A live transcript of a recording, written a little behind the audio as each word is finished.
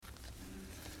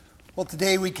Well,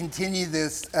 today we continue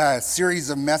this series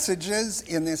of messages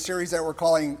in this series that we're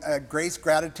calling Grace,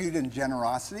 Gratitude, and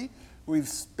Generosity. We've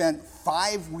spent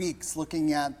 5 weeks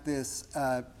looking at this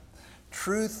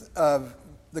truth of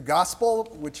the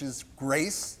gospel, which is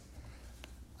grace.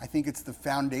 I think it's the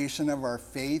foundation of our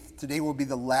faith. Today will be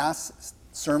the last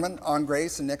sermon on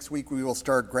grace, and next week we will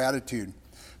start gratitude.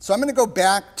 So I'm going to go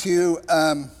back to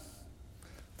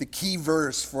the key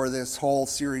verse for this whole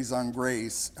series on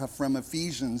grace from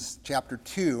Ephesians chapter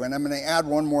 2. And I'm going to add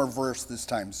one more verse this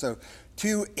time. So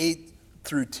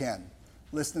 2:8-10.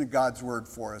 Listen to God's word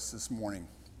for us this morning.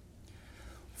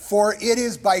 For it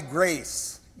is by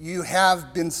grace you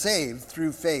have been saved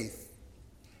through faith.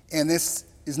 And this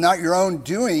is not your own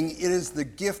doing, it is the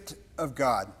gift of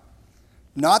God,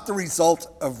 not the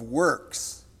result of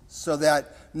works, so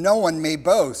that no one may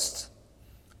boast.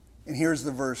 And here's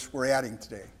the verse we're adding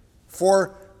today.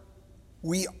 For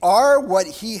we are what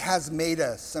he has made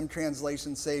us. Some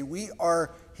translations say we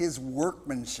are his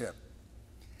workmanship,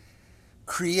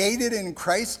 created in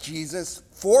Christ Jesus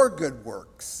for good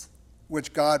works,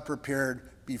 which God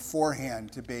prepared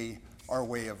beforehand to be our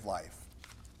way of life.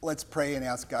 Let's pray and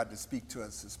ask God to speak to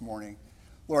us this morning.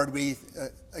 Lord, we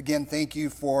again thank you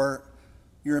for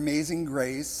your amazing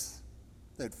grace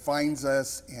that finds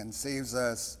us and saves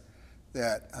us,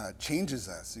 that changes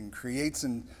us and creates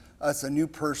in us a new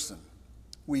person.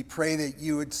 We pray that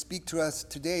you would speak to us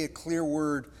today a clear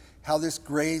word, how this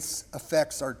grace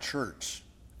affects our church,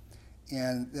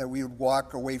 and that we would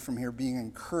walk away from here being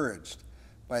encouraged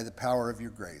by the power of your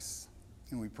grace.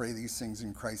 And we pray these things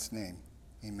in Christ's name.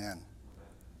 Amen.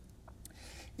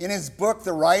 In his book,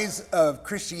 The Rise of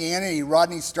Christianity,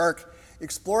 Rodney Stark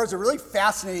explores a really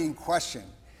fascinating question.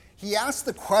 He asked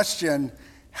the question,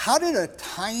 how did a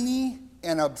tiny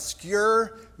and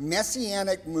obscure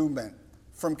messianic movement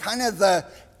from kind of the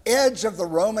edge of the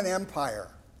Roman Empire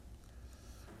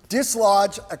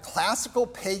dislodge a classical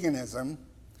paganism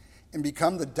and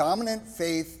become the dominant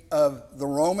faith of the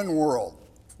Roman world,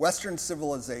 Western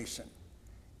civilization,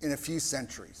 in a few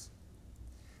centuries?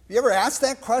 Have you ever asked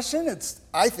that question? It's,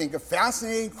 I think, a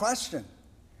fascinating question.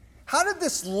 How did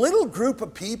this little group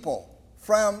of people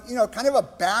from, kind of a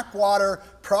backwater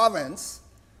province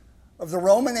of the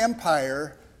Roman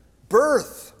Empire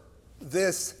birth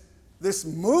this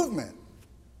movement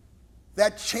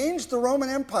that changed the Roman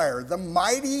Empire, the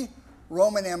mighty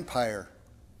Roman Empire,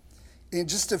 in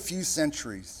just a few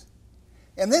centuries?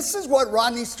 And this is what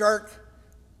Rodney Stark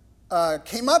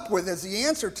came up with as the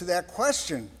answer to that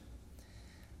question.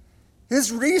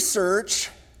 His research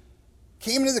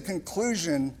came to the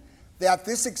conclusion that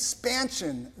this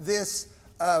expansion, this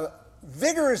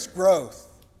vigorous growth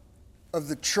of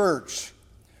the church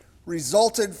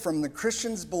resulted from the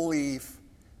Christians' belief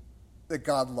that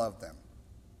God loved them.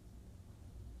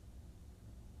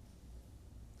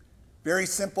 Very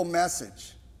simple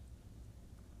message,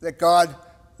 that God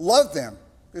loved them.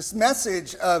 This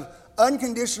message of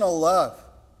unconditional love,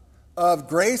 of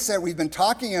grace that we've been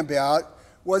talking about,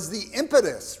 was the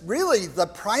impetus, really the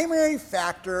primary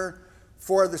factor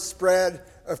for the spread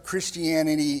of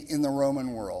Christianity in the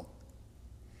Roman world.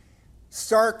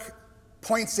 Stark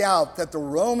points out that the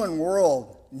Roman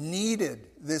world needed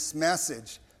this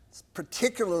message,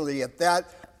 particularly at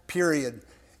that period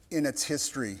in its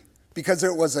history, because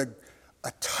it was a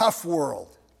tough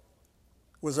world.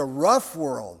 It was a rough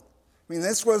world. I mean,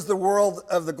 this was the world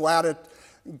of the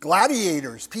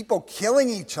gladiators, people killing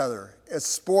each other as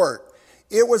sport.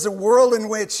 It was a world in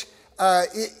which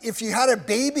if you had a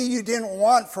baby you didn't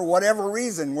want for whatever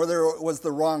reason, whether it was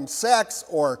the wrong sex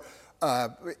or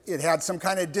it had some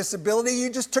kind of disability,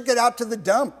 you just took it out to the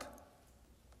dump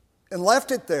and left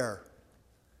it there.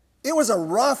 It was a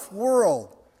rough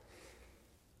world,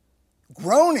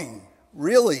 groaning,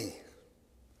 really,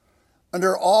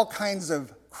 under all kinds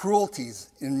of cruelties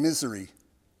and misery.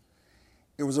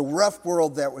 It was a rough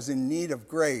world that was in need of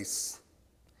grace.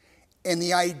 And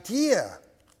the idea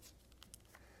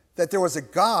that there was a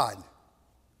God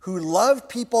who loved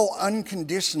people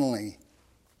unconditionally,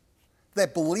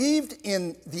 that believed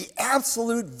in the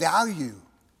absolute value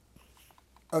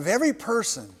of every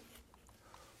person,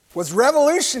 was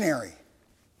revolutionary.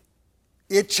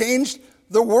 It changed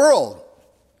the world.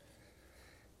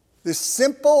 This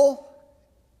simple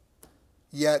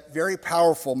yet very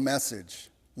powerful message,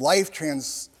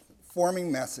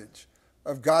 life-transforming message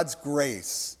of God's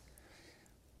grace,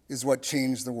 is what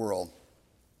changed the world.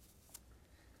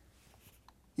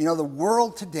 The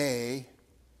world today,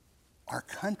 our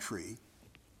country,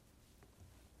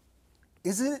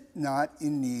 is it not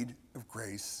in need of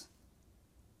grace?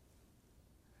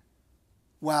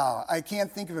 Wow, I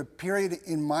can't think of a period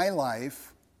in my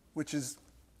life, which is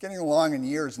getting along in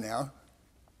years now,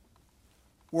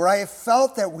 where I have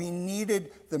felt that we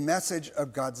needed the message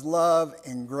of God's love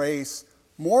and grace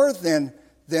more than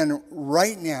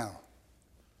right now.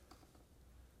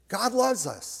 God loves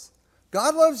us.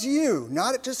 God loves you,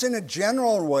 not just in a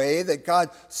general way that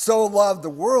God so loved the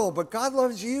world, but God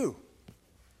loves you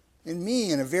and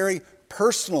me in a very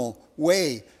personal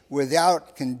way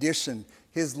without condition.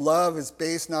 His love is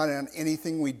based not on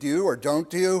anything we do or don't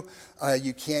do.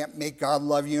 You can't make God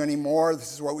love you anymore.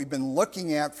 This is what we've been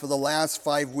looking at for the last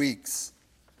 5 weeks.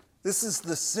 This is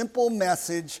the simple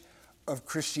message of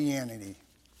Christianity,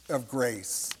 of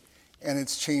grace, and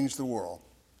it's changed the world.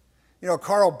 You know,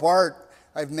 Karl Barth,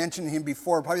 I've mentioned him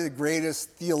before, probably the greatest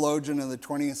theologian of the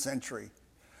 20th century.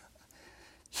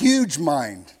 Huge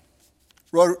mind,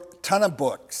 wrote a ton of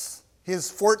books.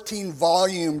 His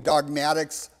 14-volume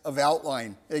Dogmatics of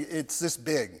Outline, it's this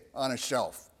big on a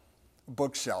shelf, a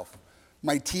bookshelf.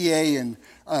 My TA in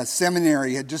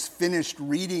seminary had just finished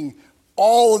reading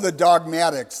all of the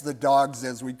dogmatics, the dogs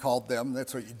as we called them.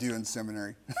 That's what you do in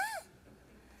seminary.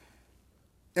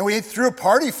 And we threw a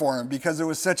party for him because it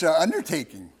was such an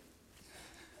undertaking.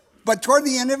 But toward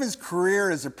the end of his career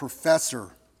as a professor,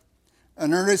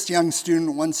 an earnest young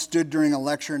student once stood during a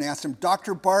lecture and asked him,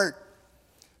 Dr. Barth,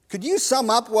 could you sum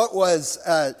up what was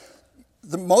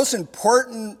the most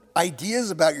important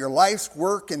ideas about your life's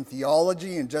work in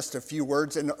theology in just a few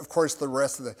words? And of course, the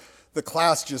rest of the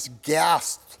class just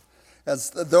gasped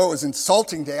as though it was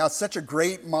insulting to ask such a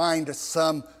great mind to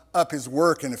sum up his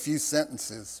work in a few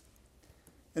sentences.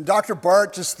 And Dr.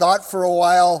 Barth just thought for a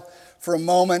while, for a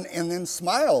moment, and then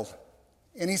smiled.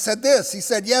 And he said this, he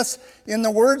said, yes, in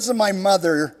the words of my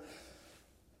mother,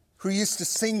 who used to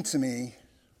sing to me,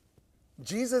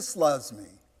 Jesus loves me.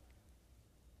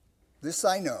 This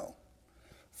I know,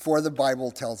 for the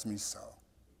Bible tells me so.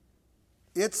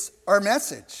 It's our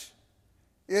message.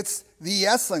 It's the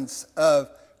essence of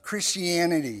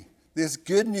Christianity, this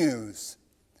good news,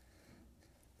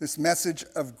 this message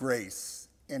of grace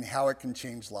and how it can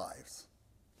change lives,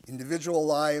 individual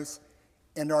lives,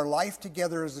 and our life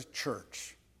together as a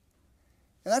church.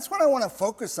 And that's what I want to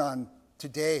focus on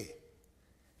today,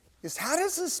 is how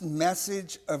does this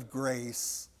message of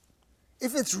grace,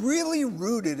 if it's really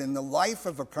rooted in the life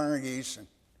of a congregation,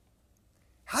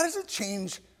 how does it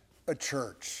change a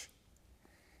church?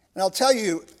 And I'll tell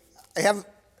you, I have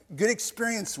good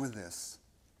experience with this,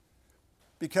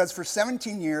 because for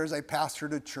 17 years I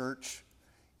pastored a church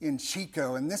in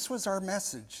Chico, and this was our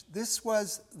message. This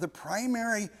was the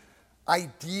primary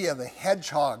idea, the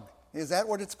hedgehog. Is that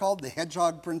what it's called? The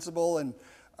hedgehog principle? And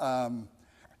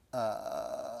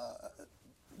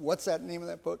what's that name of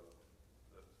that book?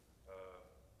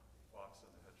 Fox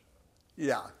and the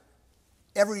Hedgehog.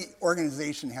 Yeah. Every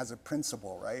organization has a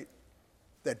principle, right,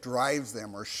 that drives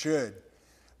them or should.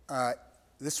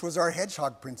 This was our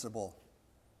hedgehog principle.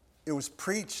 It was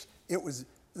preached.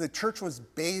 The church was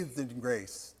bathed in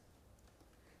grace.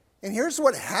 And here's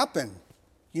what happened.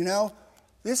 You know,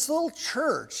 this little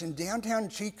church in downtown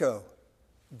Chico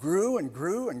grew and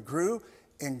grew and grew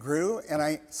and grew. And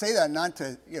I say that not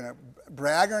to,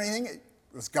 brag or anything. It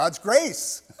was God's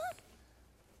grace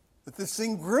that this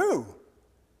thing grew.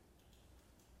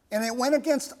 And it went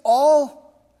against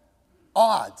all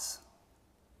odds.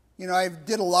 You know, I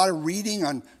did a lot of reading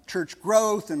on church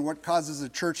growth and what causes a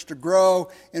church to grow,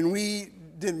 and we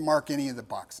didn't mark any of the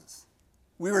boxes.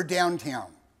 We were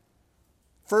downtown,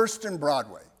 First and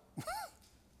Broadway.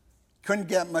 Couldn't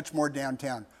get much more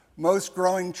downtown. Most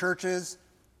growing churches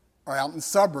are out in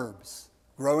suburbs,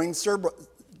 growing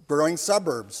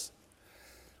suburbs.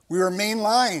 We were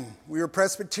mainline. We were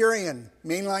Presbyterian.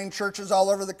 Mainline churches all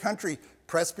over the country.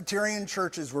 Presbyterian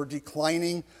churches were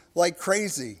declining like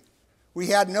crazy. We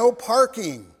had no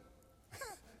parking.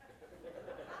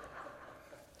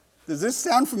 Does this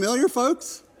sound familiar,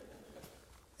 folks?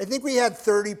 I think we had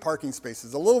 30 parking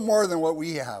spaces, a little more than what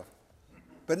we have,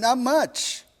 but not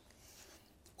much.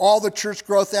 All the church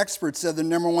growth experts said the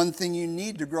number one thing you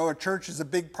need to grow a church is a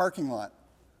big parking lot.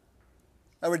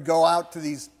 I would go out to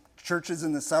these churches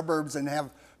in the suburbs and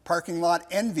have parking lot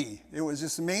envy. It was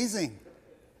just amazing.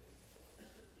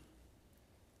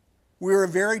 We were a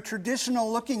very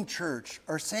traditional looking church.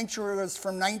 Our sanctuary was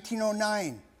from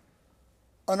 1909.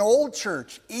 An old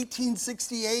church,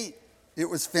 1868, it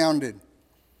was founded.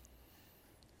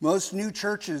 Most new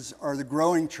churches are the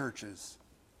growing churches,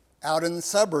 out in the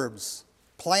suburbs,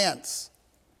 plants.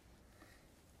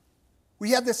 We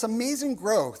had this amazing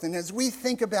growth, and as we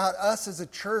think about us as a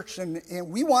church, and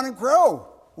we want to grow,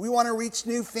 we want to reach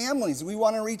new families, we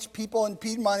want to reach people in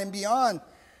Piedmont and beyond.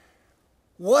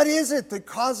 What is it that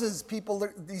causes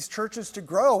these churches to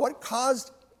grow? What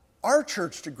caused our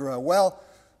church to grow? Well,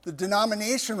 the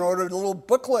denomination wrote a little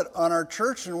booklet on our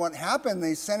church, and what happened,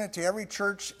 they sent it to every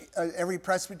church, every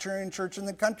Presbyterian church in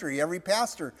the country, every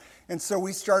pastor. And so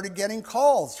we started getting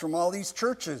calls from all these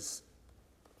churches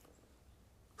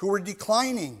who were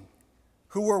declining,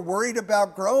 who were worried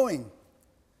about growing.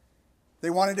 They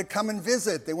wanted to come and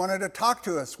visit. They wanted to talk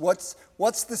to us. What's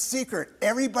the secret?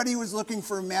 Everybody was looking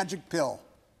for a magic pill.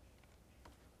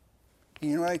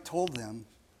 You know what I told them?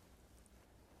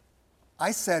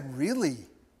 I said, really?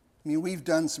 I mean, we've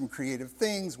done some creative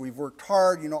things. We've worked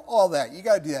hard, all that. You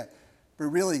got to do that. But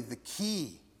really, the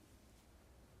key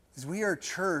is we are a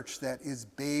church that is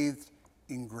bathed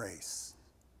in grace.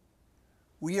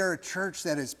 We are a church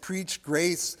that has preached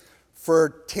grace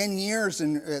for 10 years,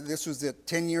 and this was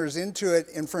 10 years into it,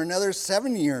 and for another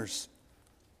 7 years.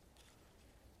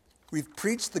 We've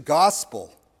preached the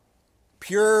gospel,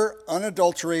 pure,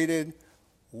 unadulterated,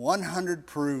 100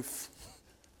 proof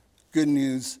good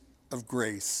news of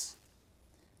grace.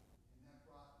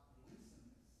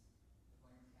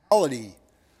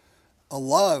 A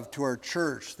love to our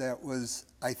church that was,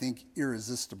 I think,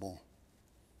 irresistible.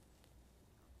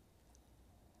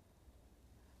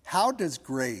 How does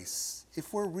grace,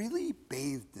 if we're really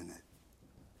bathed in it,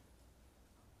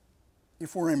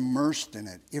 if we're immersed in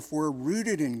it, if we're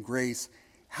rooted in grace,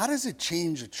 how does it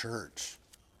change a church?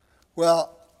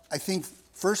 Well, I think,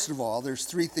 first of all, there's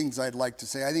 3 things I'd like to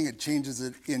say. I think it changes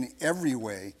it in every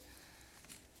way.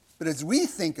 But as we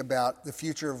think about the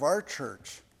future of our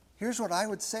church, here's what I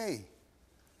would say.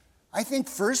 I think,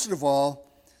 first of all,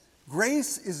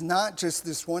 grace is not just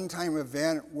this one-time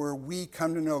event where we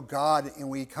come to know God and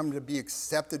we come to be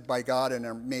accepted by God and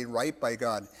are made right by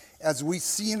God. As we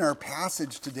see in our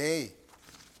passage today,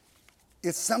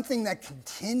 it's something that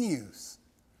continues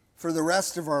for the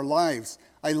rest of our lives.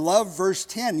 I love verse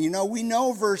 10. We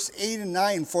know verse 8 and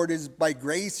 9, for it is by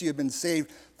grace you have been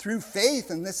saved through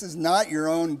faith, and this is not your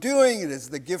own doing. It is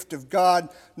the gift of God,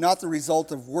 not the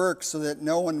result of works, so that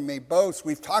no one may boast.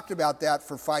 We've talked about that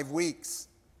for 5 weeks.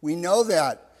 We know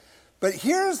that. But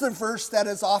here's the verse that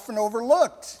is often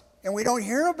overlooked and we don't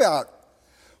hear about.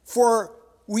 For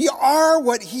we are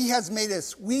what he has made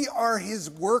us. We are his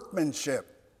workmanship.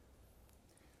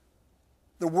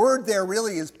 The word there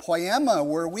really is poema,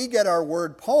 where we get our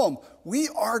word poem. We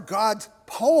are God's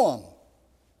poem.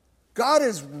 God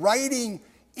is writing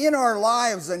in our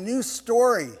lives a new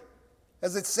story.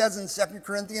 As it says in 2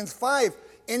 Corinthians 5,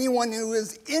 anyone who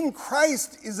is in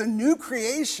Christ is a new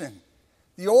creation.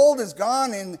 The old is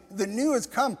gone and the new has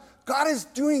come. God is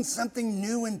doing something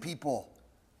new in people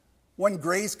when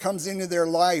grace comes into their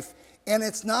life. And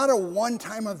it's not a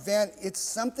one-time event. It's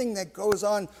something that goes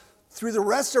on through the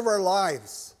rest of our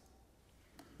lives.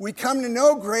 We come to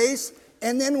know grace,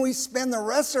 and then we spend the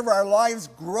rest of our lives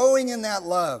growing in that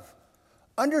love,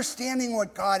 understanding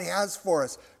what God has for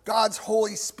us. God's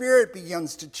Holy Spirit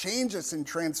begins to change us and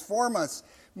transform us,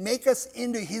 make us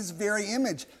into his very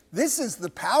image. This is the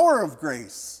power of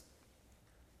grace,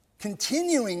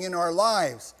 continuing in our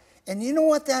lives. And you know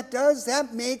what that does?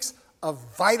 That makes a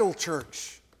vital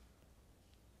church.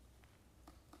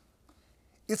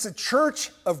 It's a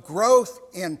church of growth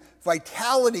and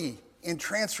vitality and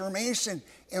transformation.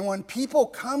 And when people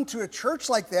come to a church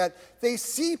like that, they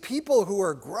see people who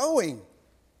are growing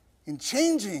and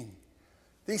changing.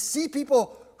 They see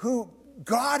people who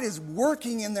God is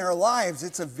working in their lives.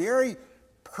 It's a very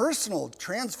personal,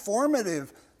 transformative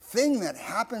thing that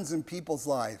happens in people's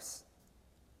lives.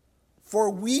 For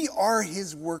we are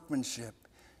his workmanship.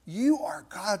 You are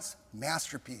God's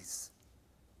masterpiece.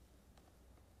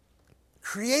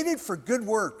 Created for good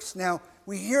works. Now,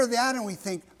 we hear that and we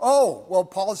think, oh, well,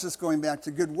 Paul's just going back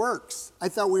to good works. I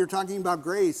thought we were talking about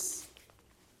grace.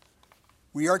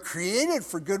 We are created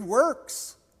for good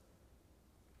works.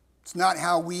 It's not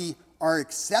how we are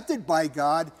accepted by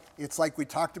God. It's like we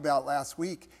talked about last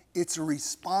week. It's a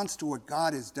response to what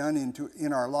God has done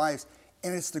in our lives.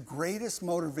 And it's the greatest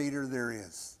motivator there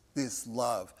is, this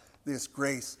love, this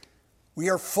grace. We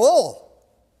are full.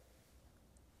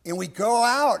 And we go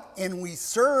out and we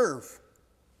serve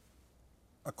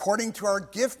according to our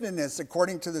giftedness,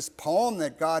 according to this poem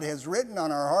that God has written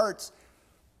on our hearts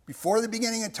before the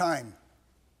beginning of time.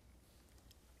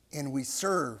 And we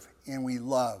serve and we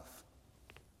love.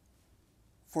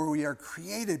 For we are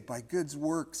created by good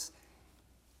works.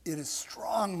 It is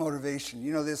strong motivation.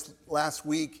 This last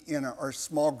week in our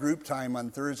small group time on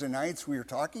Thursday nights, we were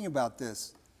talking about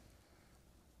this.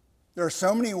 There are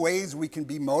so many ways we can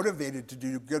be motivated to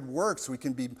do good works. We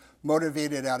can be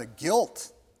motivated out of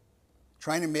guilt,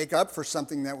 trying to make up for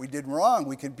something that we did wrong.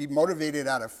 We can be motivated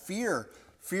out of fear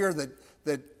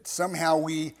that somehow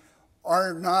we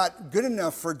are not good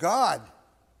enough for God.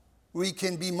 We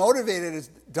can be motivated, as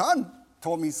Don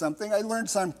told me something. I learned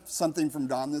something from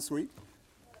Don this week.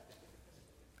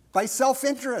 By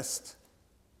self-interest.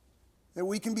 That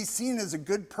we can be seen as a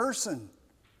good person.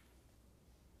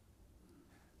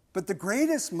 But the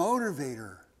greatest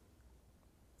motivator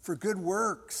for good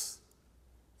works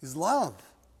is love.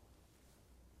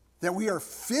 That we are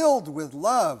filled with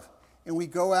love and we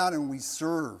go out and we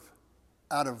serve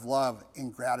out of love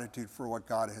and gratitude for what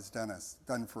God has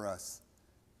done for us.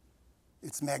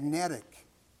 It's magnetic.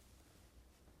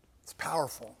 It's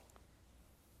powerful.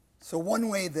 So one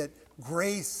way that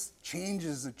grace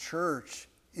changes a church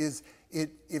is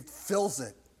it fills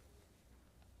it.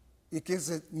 It gives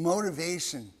it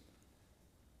motivation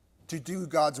to do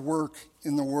God's work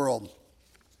in the world.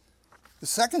 The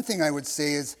second thing I would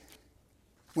say is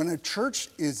when a church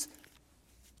is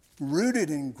rooted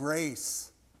in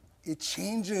grace, it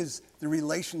changes the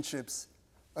relationships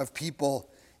of people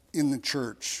in the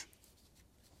church.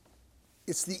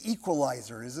 It's the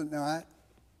equalizer, is it not?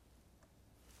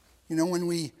 You know, when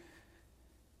we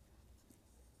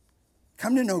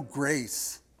come to know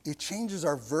grace, it changes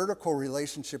our vertical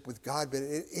relationship with God, but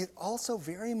it also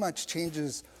very much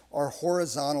changes our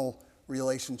horizontal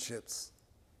relationships.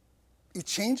 It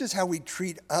changes how we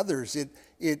treat others.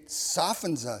 It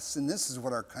softens us, and this is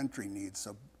what our country needs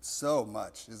so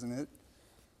much, isn't it?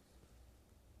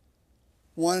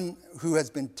 One who has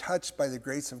been touched by the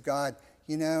grace of God,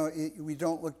 you know, we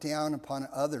don't look down upon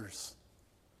others.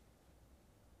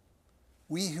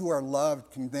 We who are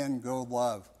loved can then go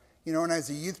love. You know, when I was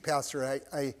a youth pastor,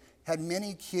 I had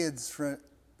many kids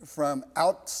from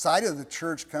outside of the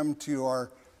church come to our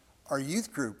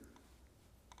youth group.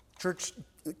 Church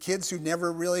kids who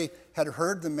never really had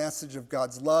heard the message of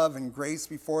God's love and grace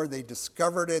before. They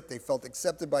discovered it. They felt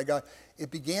accepted by God. It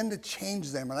began to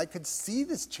change them, and I could see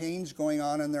this change going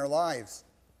on in their lives.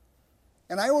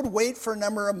 And I would wait for a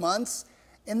number of months,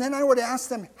 and then I would ask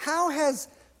them, how has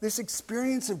this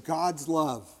experience of God's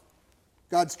love,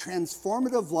 God's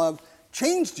transformative love,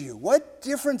 changed you? What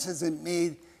difference has it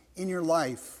made in your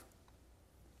life?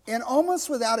 And almost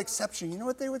without exception, you know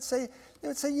what they would say? They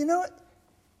would say, you know what?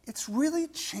 It's really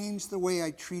changed the way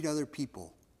I treat other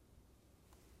people.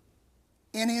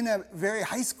 And in a very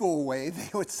high school way, they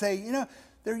would say, you know,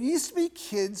 there used to be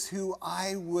kids who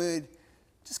I would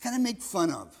just kind of make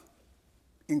fun of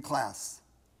in class,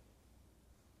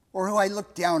 or who I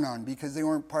looked down on because they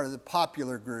weren't part of the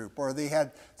popular group, or they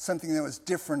had something that was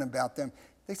different about them.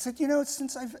 They said, you know,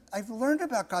 since I've learned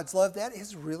about God's love, that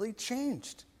has really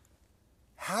changed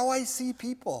how I see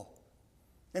people.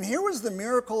 And here was the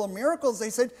miracle of miracles. They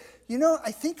said, you know,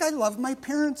 I think I love my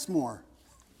parents more.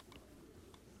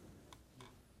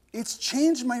 It's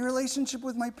changed my relationship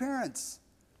with my parents.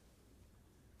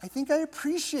 I think I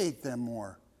appreciate them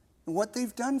more and what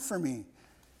they've done for me.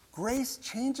 Grace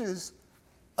changes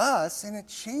us, and it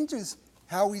changes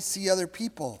how we see other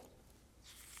people.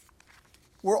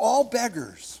 We're all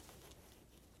beggars.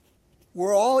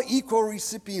 We're all equal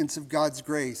recipients of God's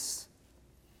grace.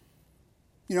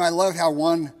 You know, I love how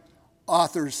one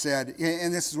author said,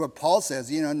 and this is what Paul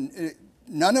says, you know,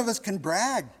 none of us can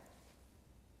brag.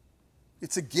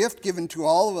 It's a gift given to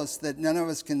all of us that none of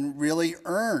us can really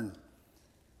earn.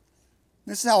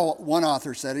 This is how one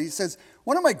author said it. He says,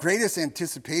 one of my greatest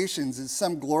anticipations is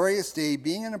some glorious day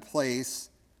being in a place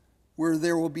where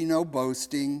there will be no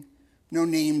boasting, no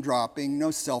name dropping,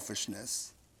 no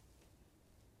selfishness.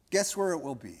 Guess where it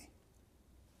will be?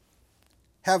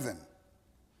 Heaven.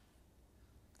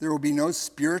 There will be no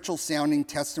spiritual sounding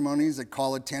testimonies that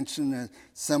call attention to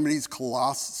somebody's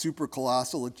super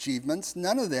colossal achievements.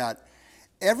 None of that.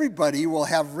 Everybody will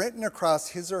have written across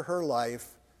his or her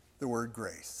life the word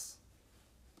grace.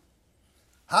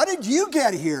 How did you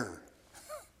get here?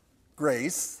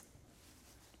 Grace.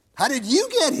 How did you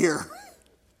get here?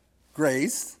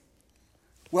 Grace.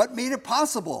 What made it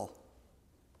possible?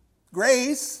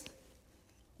 Grace.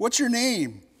 What's your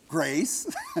name? Grace.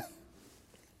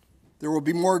 There will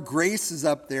be more graces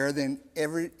up there than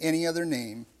any other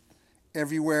name.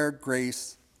 Everywhere,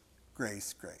 grace,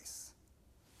 grace, grace.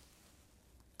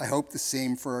 I hope the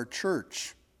same for our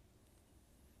church.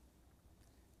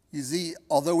 You see,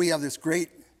 although we have this great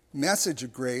message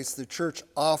of grace, the church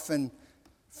often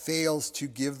fails to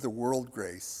give the world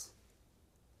grace.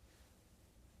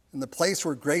 And the place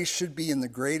where grace should be in the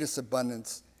greatest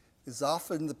abundance is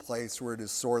often the place where it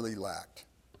is sorely lacked.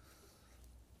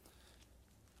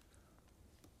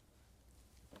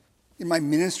 In my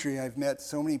ministry, I've met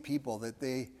so many people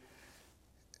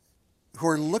who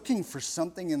are looking for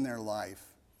something in their life.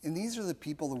 And these are the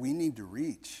people that we need to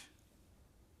reach.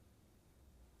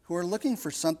 who are looking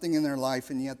for something in their life,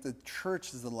 and yet the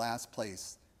church is the last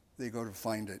place they go to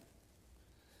find it.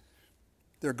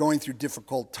 They're going through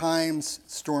difficult times,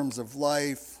 storms of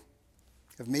life,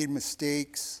 have made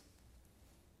mistakes,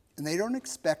 and they don't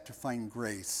expect to find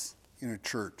grace in a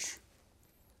church.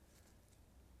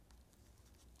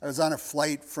 I was on a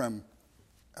flight from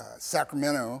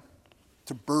Sacramento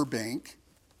to Burbank.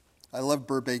 I love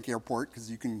Burbank Airport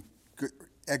because you can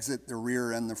exit the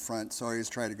rear and the front, so I always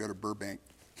try to go to Burbank.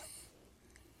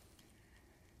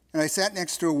 And I sat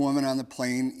next to a woman on the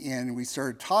plane, and we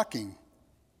started talking.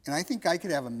 And I think I could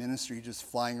have a ministry just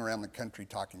flying around the country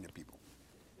talking to people.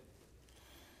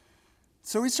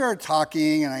 So we started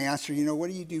talking, and I asked her, what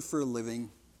do you do for a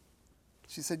living?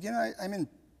 She said, I'm in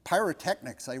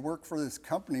pyrotechnics. I work for this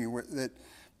company that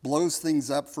blows things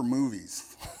up for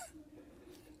movies.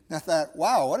 And I thought,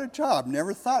 wow, what a job.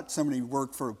 Never thought somebody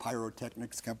worked for a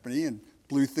pyrotechnics company and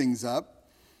blew things up.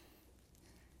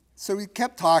 So we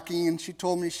kept talking, and she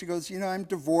told me, she goes, I'm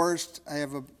divorced. I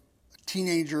have a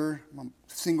teenager. I'm a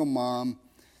single mom.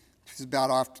 She's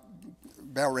about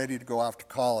ready to go off to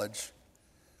college.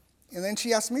 And then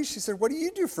she asked me, she said, what do you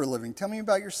do for a living? Tell me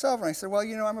about yourself. And I said, well,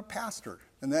 I'm a pastor.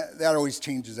 And that always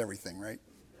changes everything, right?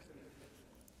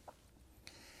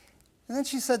 And then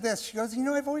she said this. She goes,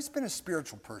 I've always been a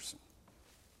spiritual person.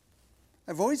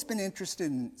 I've always been interested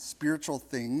in spiritual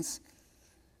things.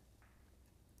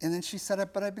 And then she said,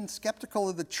 but I've been skeptical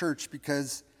of the church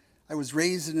because I was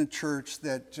raised in a church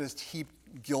that just heaped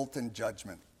guilt and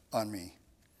judgment on me.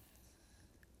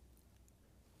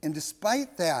 And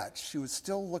despite that, she was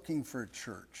still looking for a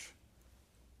church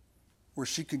where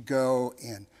she could go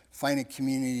and find a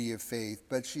community of faith.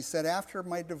 But she said, after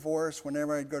my divorce,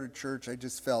 whenever I'd go to church, I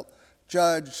just felt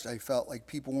judged. I felt like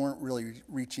people weren't really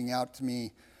reaching out to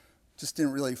me, just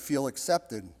didn't really feel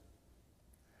accepted.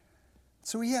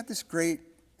 So we had this great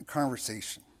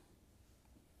conversation.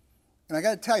 And I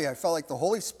got to tell you, I felt like the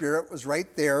Holy Spirit was right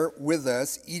there with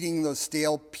us, eating those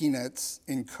stale peanuts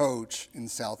in Coach in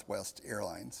Southwest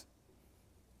Airlines.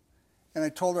 And I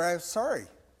told her I was sorry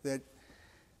that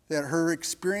her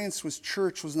experience with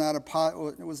church was not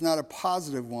a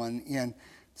positive one, and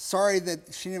sorry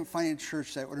that she didn't find a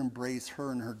church that would embrace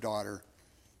her and her daughter.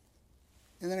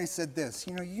 And then I said this,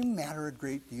 you matter a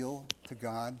great deal to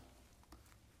God.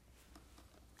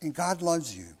 And God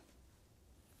loves you.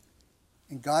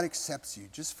 And God accepts you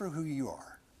just for who you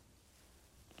are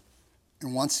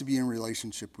and wants to be in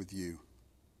relationship with you.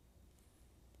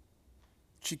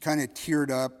 She kind of teared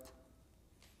up.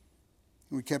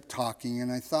 And we kept talking,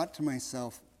 and I thought to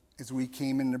myself as we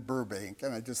came into Burbank,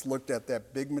 and I just looked at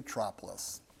that big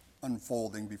metropolis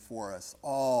unfolding before us,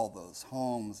 all those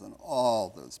homes and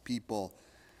all those people.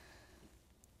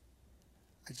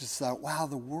 I just thought, wow,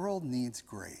 the world needs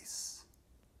grace.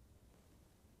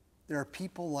 There are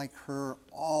people like her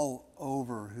all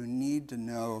over who need to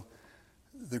know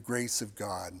the grace of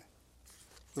God.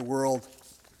 The world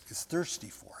is thirsty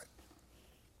for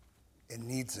it. It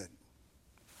needs it.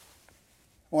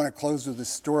 I want to close with this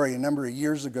story. A number of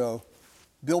years ago,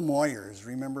 Bill Moyers,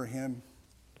 remember him?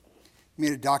 He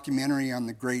made a documentary on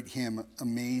the great hymn,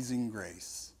 Amazing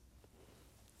Grace,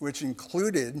 which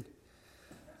included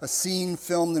a scene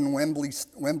filmed in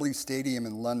Wembley Stadium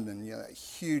in London. Yeah, a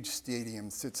huge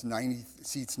stadium, seats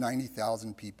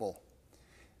 90,000 people.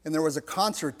 And there was a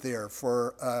concert there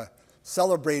for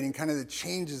celebrating kind of the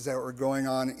changes that were going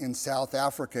on in South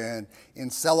Africa and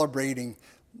in celebrating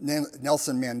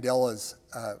Nelson Mandela's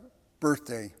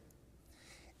birthday.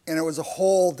 And it was a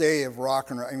whole day of rock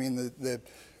and roll. I mean,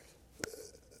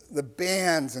 the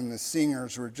bands and the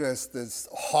singers were just this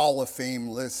Hall of Fame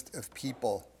list of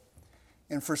people.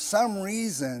 And for some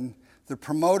reason, the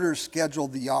promoters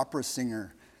scheduled the opera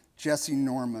singer, Jessye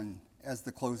Norman, as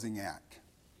the closing act.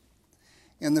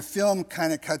 And the film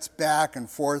kind of cuts back and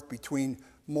forth between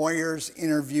Moyers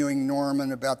interviewing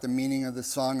Norman about the meaning of the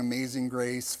song Amazing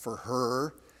Grace for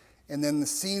her, and then the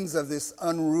scenes of this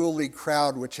unruly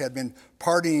crowd which had been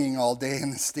partying all day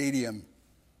in the stadium.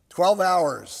 12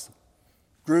 hours.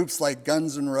 Groups like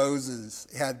Guns N' Roses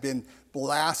had been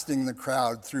blasting the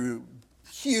crowd through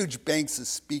huge banks of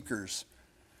speakers.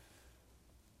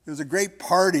 It was a great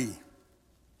party.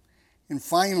 And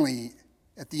finally,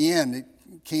 at the end, it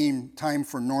came time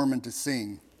for Norman to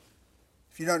sing.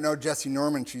 If you don't know Jessye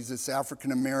Norman, she's this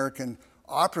African-American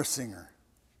opera singer.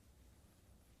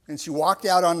 And she walked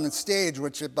out on the stage,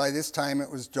 which by this time it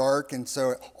was dark, and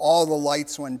so all the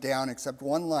lights went down except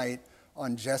one light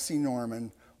on Jessye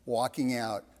Norman walking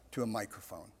out to a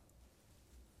microphone.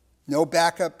 No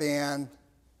backup band,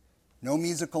 no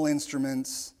musical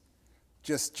instruments,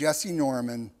 just Jessye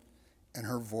Norman and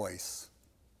her voice.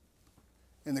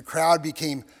 And the crowd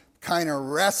became kind of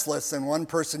restless, and one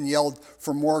person yelled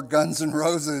for more Guns N'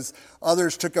 Roses.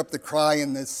 Others took up the cry,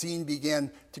 and the scene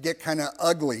began to get kind of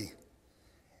ugly.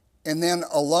 And then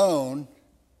alone,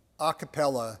 a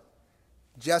cappella,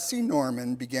 Jesse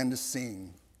Norman began to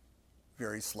sing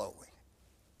very slowly.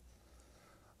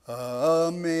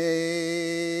 Amazing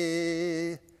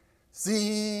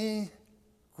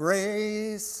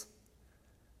grace,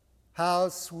 how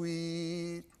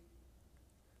sweet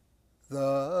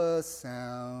the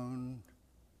sound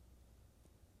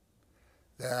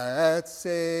that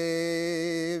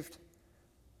saved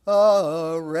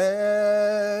a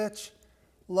wretch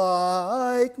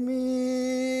like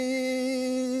me.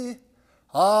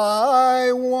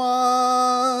 I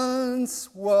once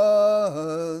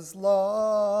was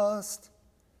lost,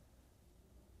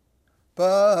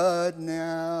 but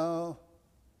now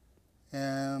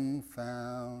am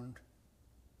found.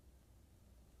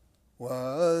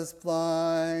 Was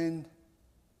blind,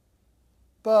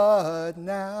 but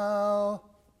now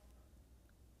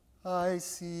I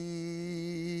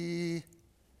see.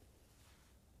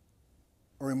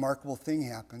 A remarkable thing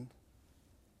happened.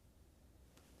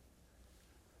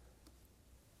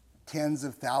 Tens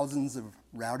of thousands of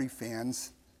rowdy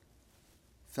fans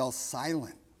fell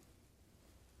silent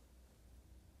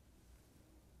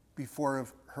before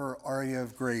her aria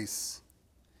of grace.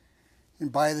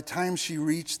 And by the time she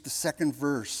reached the second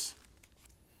verse,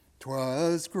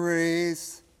 'twas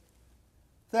grace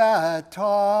that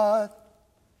taught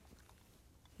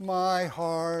my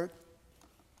heart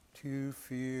to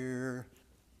fear,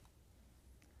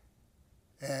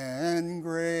 and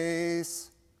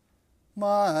grace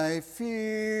my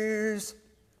fears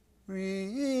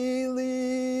relieved.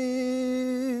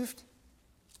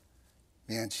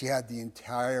 Man, she had the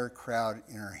entire crowd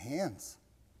in her hands.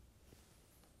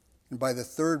 And by the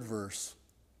third verse,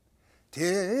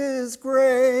 'tis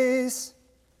grace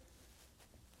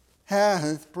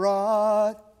hath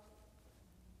brought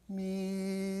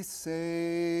me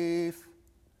safe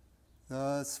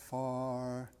thus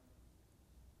far,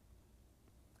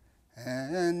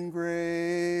 and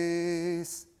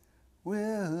grace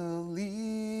will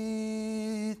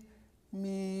lead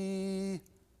me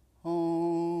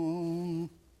home.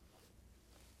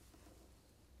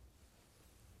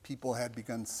 People had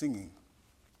begun singing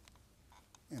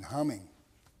and humming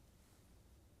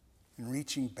and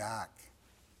reaching back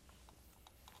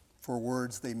for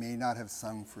words they may not have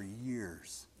sung for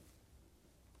years.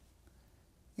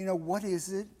 You know, what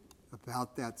is it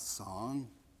about that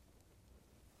song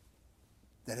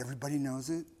that everybody knows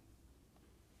it?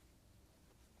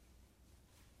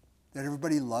 That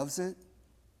everybody loves it?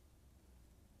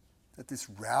 That this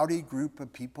rowdy group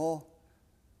of people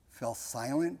fell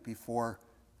silent before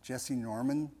Jesse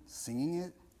Norman singing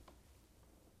it?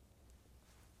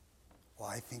 Well,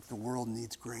 I think the world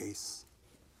needs grace.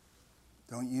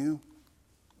 Don't you?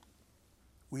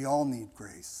 We all need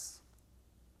grace.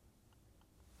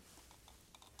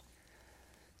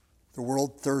 The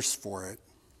world thirsts for it,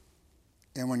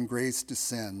 and when grace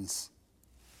descends,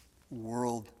 the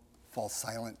world falls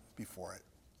silent before it.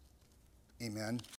 Amen.